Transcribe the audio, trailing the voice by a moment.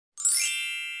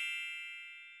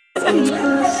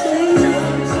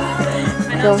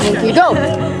Go, Minky, go!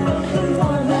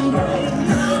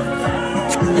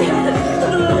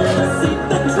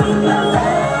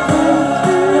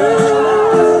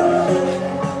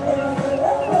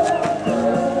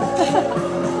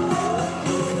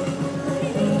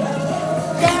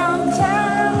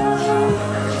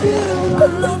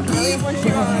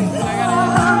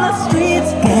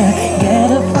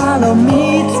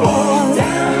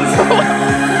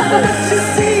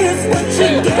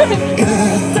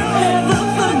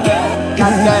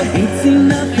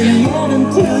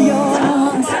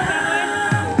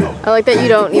 I like that you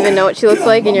don't even know what she looks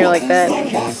like and you're like that. I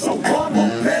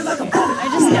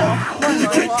just know.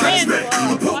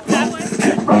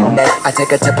 I take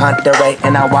her to Ponderay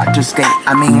and I watch her skate.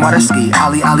 I mean water ski,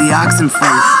 ollie ollie oxen free.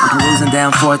 I'm cruising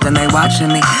down Fourth and they watching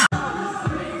me.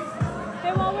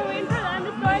 Hey, while we're waiting for them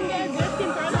to start and get a disc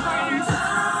and throw the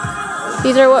partners.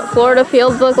 These are what Florida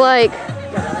fields look like.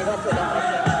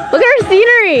 Look at our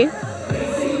scenery!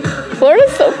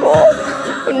 Florida's so cool.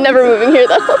 I'm never moving here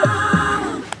though.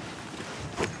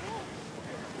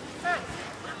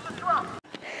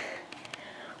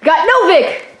 We got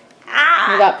Novik!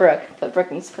 We got Brooke, but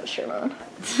Brooke needs to put a shirt on.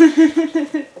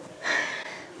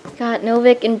 Got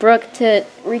Novik and Brooke to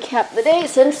recap the day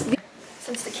since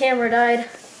the camera died.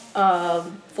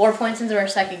 4 points into our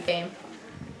second game.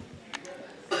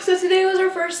 So today was our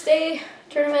first day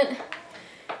tournament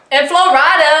in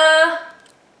Florida.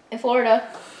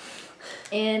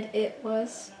 And it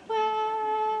was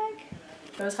swag.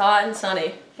 It was hot and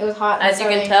sunny. It was hot and As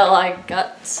sunny. you can tell, I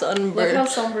got sunburned. Look how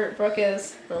sunburnt Brooke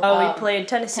is. Oh, we played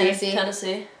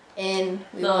Tennessee. And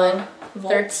we The won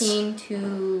Volts. 13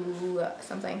 to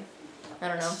something. I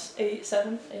don't know. 8,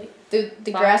 7, 8.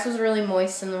 The grass was really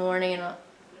moist in the morning and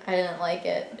I didn't like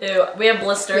it. Ew, we have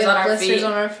blisters on our feet.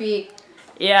 on our feet.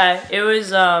 Yeah, it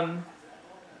was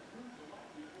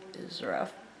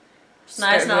rough. It's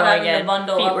nice not having to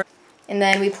bundle up. And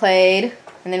then we played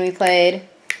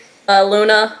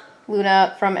Luna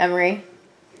from Emory.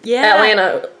 Yeah.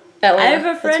 Atlanta. I have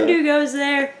a friend who goes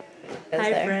there.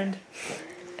 Hi, friend.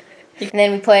 And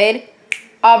then we played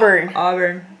Auburn.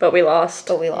 But we lost.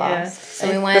 Yeah.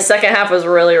 So we went. The second half was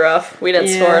really rough. We didn't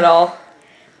score at all.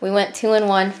 We went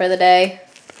 2-1 for the day.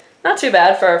 Not too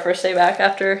bad for our first day back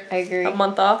after I agree. a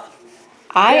month off.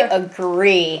 I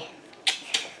agree.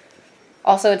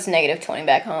 Also, it's -20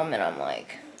 back home, and I'm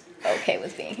like, okay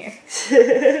with being here.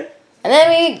 And then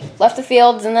we left the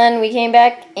fields, and then we came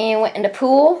back and went into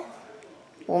pool.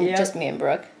 Well, just me and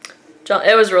Brooke.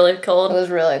 It was really cold. It was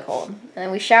really cold. And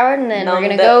then we showered, and then we're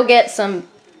gonna go get some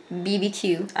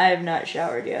BBQ. I have not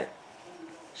showered yet.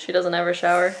 She doesn't ever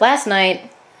shower. Last night,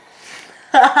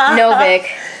 Novik,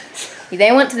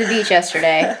 they went to the beach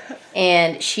yesterday,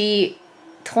 and she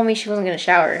told me she wasn't gonna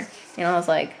shower. And I was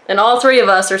like... And all three of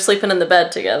us are sleeping in the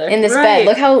bed together. In this bed.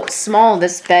 Look how small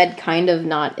this bed kind of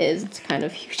not is. It's kind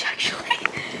of huge, actually.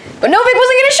 But Novik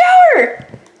wasn't gonna shower!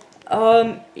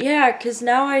 Yeah, because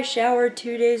now I showered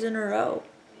 2 days in a row.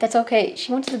 That's okay.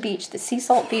 She went to the beach, the sea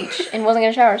salt beach, and wasn't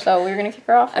gonna shower, so we were gonna kick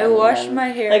her off. I washed my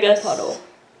hair in a puddle.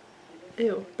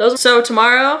 Ew. So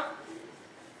tomorrow,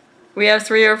 we have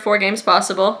 3 or 4 games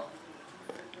possible.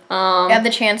 We have the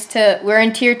chance to, we're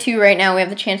in tier 2 right now, we have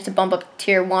the chance to bump up to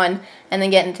tier 1 and then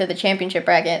get into the championship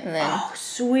bracket, and then... Oh,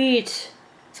 sweet.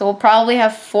 So we'll probably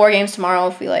have 4 games tomorrow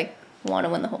if we, like, want to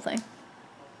win the whole thing.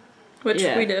 Which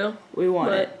we do. We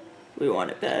want it. We want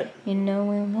it bad. You know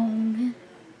we want it.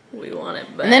 We want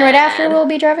it bad. And then right after, we'll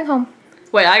be driving home.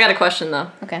 Wait, I got a question,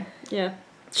 though. Okay. Yeah.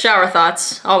 Shower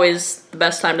thoughts. Always the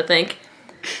best time to think.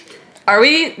 Are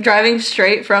we driving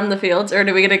straight from the fields, or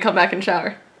do we get to come back and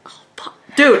shower? Oh, fuck.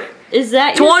 Dude. Is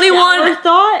that 21 your shower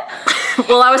thought?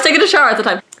 Well, I was taking a shower at the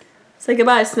time. Say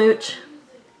goodbye, Smooch.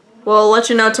 We'll let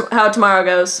you know how tomorrow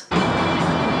goes.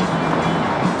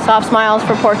 Soft smiles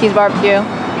for Porky's Barbecue.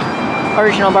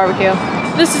 Original barbecue.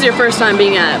 This is your first time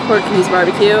being at Porky's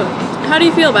Barbecue. How do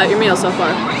you feel about your meal so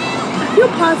far? I feel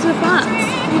positive thoughts.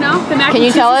 You know, the mac Can and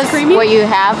you cheese tell is us creamy. what you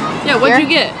have? Yeah, what'd you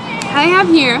get? I have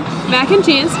here mac and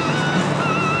cheese,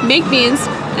 baked beans,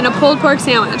 and a pulled pork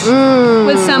sandwich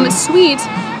with some sweet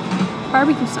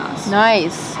barbecue sauce.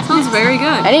 Nice. Sounds very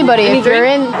good. Anybody, if you're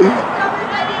in...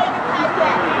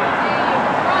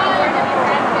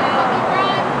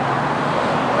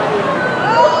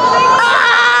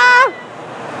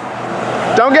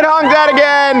 Don't get honked at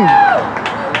again!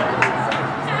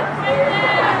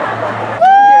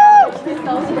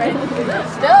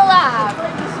 Still alive!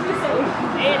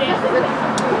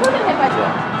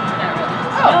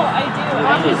 No, I do.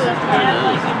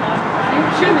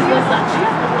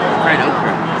 Right over.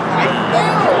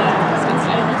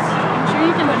 I'm sure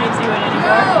you can see it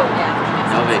anymore.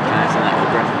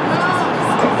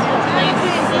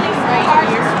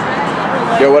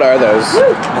 Yo, what are those?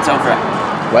 It's okra.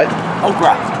 What?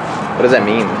 Okra. What does that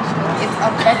mean? It's a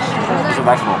vegetable. It's a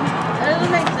vegetable. That doesn't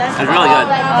make sense. It's really good.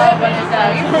 But it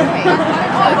does.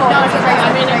 No, it's a regular.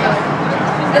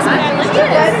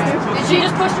 Did she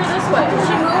just push her this way? Did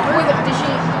she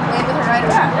wave with her right or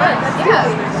left? Yeah.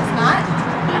 It's not?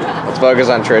 Let's focus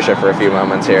on Trisha for a few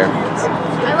moments here.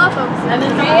 I love focusing.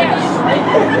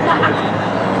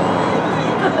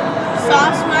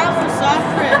 Soft smile for soft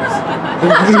ribs.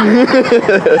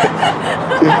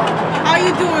 How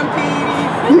you doing, Petey?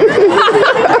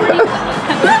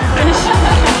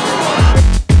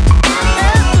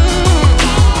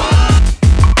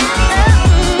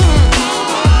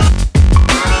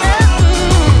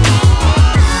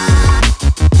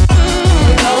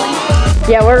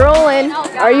 Yeah, we're rolling.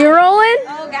 Are you rolling?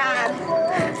 Oh, God.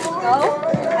 Go?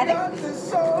 I think.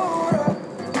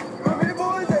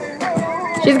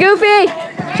 She's goofy.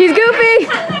 She's goofy.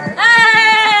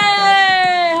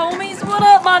 Hey, homies, what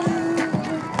up, man?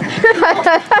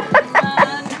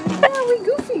 Yeah, we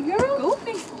goofy, girl.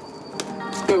 Goofy.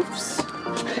 Goofs.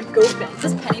 Goofy. Is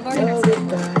this penny boarding or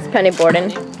It's penny boarding.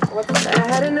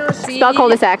 Spell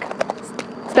cul-de-sac.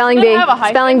 Spelling Does it bee. have a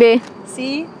hyphen? Spelling bee.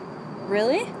 C?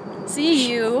 Really?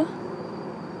 C-U-L.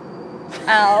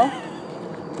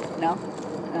 No.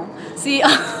 No.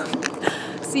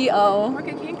 C-O-L-D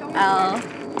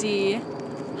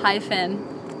hyphen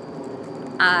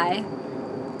I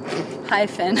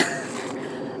hyphen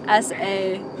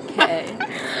S-A-K.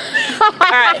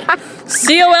 Alright.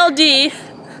 C-O-L-D.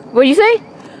 What'd you say?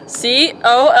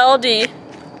 C-O-L-D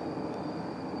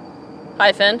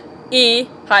hyphen E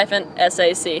hyphen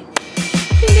S-A-C.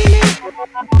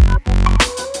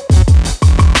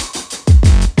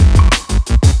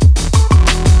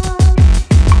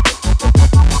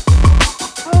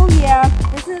 Oh yeah.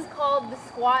 This is called the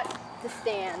squat to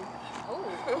stand. Oh.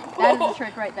 That is the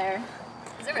trick right there.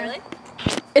 Is it really?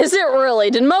 Is it really?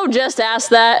 Did Mo just ask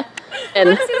that?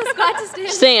 And Squat to stand.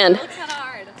 stand. Looks kind of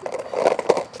hard.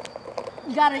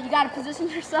 You gotta position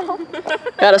yourself.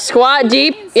 Gotta squat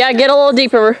deep. Yeah, get a little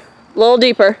deeper. A little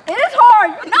deeper. It is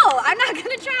hard. No, I'm not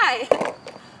gonna try.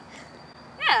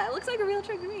 Yeah, it looks like a real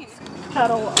trick to me.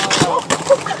 Oh,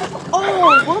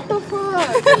 what the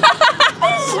fuck?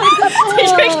 Did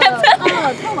you get that?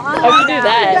 How'd you do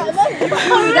that?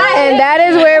 And that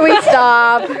is where we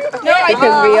stop.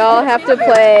 Because we all have to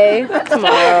play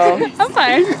tomorrow. I'm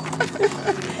fine.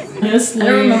 I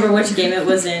don't remember which game it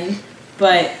was in,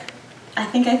 but I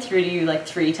think I threw to you like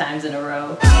 3 times in a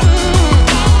row.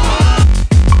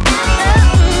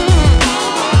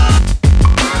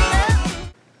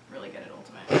 Really good at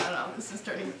Ultimate. I don't know. This is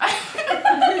turning.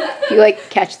 You like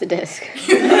catch the disc.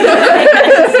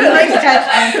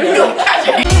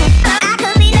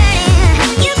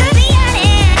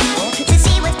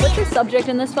 What's your subject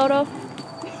in this photo?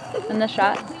 In this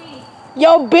shot?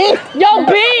 Yo, B! Yo,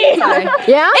 B! Sorry.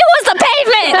 Yeah? It was the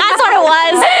pavement! That's what it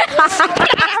was!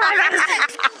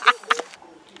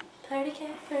 Party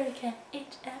cat,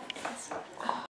 HFS.